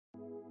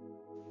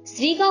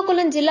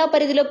శ్రీకాకుళం జిల్లా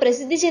పరిధిలో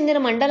ప్రసిద్ధి చెందిన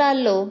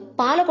మండలాల్లో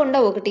పాలకొండ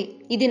ఒకటి.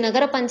 ఇది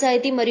నగర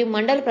పంచాయతీ మరియు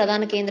మండల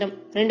ప్రధాన కేంద్రం.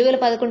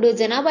 2011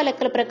 జనాభా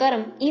లెక్కల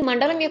ప్రకారం ఈ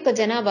మండలం యొక్క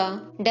జనాభా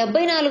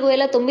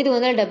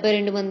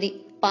 74,972 మంది.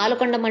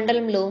 పాలకొండ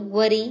మండలంలో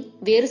వరి,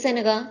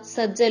 వేరుశెనగ,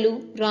 సజ్జలు,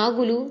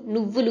 రాగులు,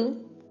 నువ్వులు,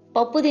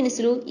 పప్పు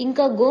దినుసులు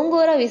ఇంకా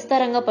గోంగూర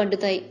విస్తారంగా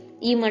పండుతాయి.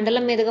 ఈ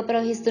మండలం మీదుగా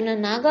ప్రవహిస్తున్న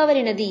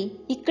నాగావళి నది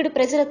ఇక్కడి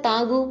ప్రజల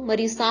తాగు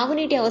మరియు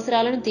సాగునీటి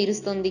అవసరాలను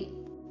తీరుస్తోంది.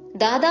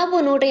 దాదాపు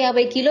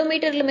 150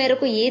 కిలోమీటర్ల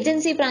మేరకు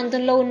ఏజెన్సీ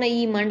ప్రాంతంలో ఉన్న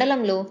ఈ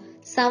మండలంలో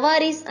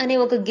సవారీస్ అనే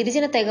ఒక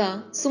గిరిజన తెగ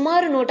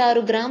సుమారు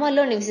 106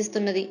 గ్రామాల్లో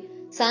నివసిస్తున్నది.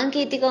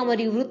 సాంకేతిక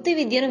మరియు వృత్తి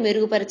విద్యను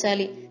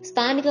మెరుగుపరచాలి.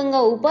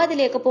 స్థానికంగా ఉపాధి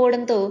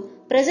లేకపోవడంతో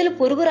ప్రజలు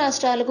పొరుగు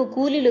రాష్ట్రాలకు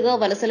కూలీలుగా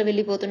వలసలు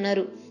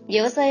వెళ్లిపోతున్నారు.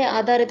 వ్యవసాయ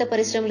ఆధారిత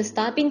పరిశ్రమలు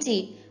స్థాపించి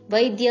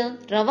వైద్య,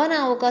 రవాణా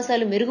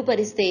అవకాశాలు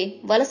మెరుగుపరిస్తే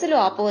వలసలు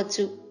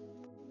ఆపవచ్చు.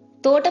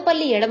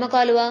 తోటపల్లి ఎడమ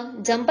కాలువ,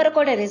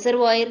 జంపరకోట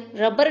రిజర్వాయర్,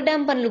 రబ్బర్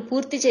డ్యాం పనులు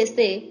పూర్తి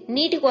చేస్తే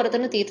నీటి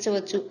కొరతను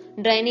తీర్చవచ్చు.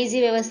 డ్రైనేజీ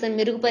వ్యవస్థను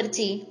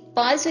మెరుగుపరిచి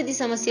పారిశుద్ధ్య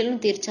సమస్యలను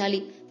తీర్చాలి.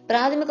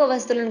 ప్రాథమిక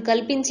వసతులను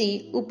కల్పించి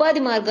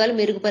ఉపాధి మార్గాలు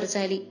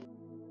మెరుగుపరచాలి.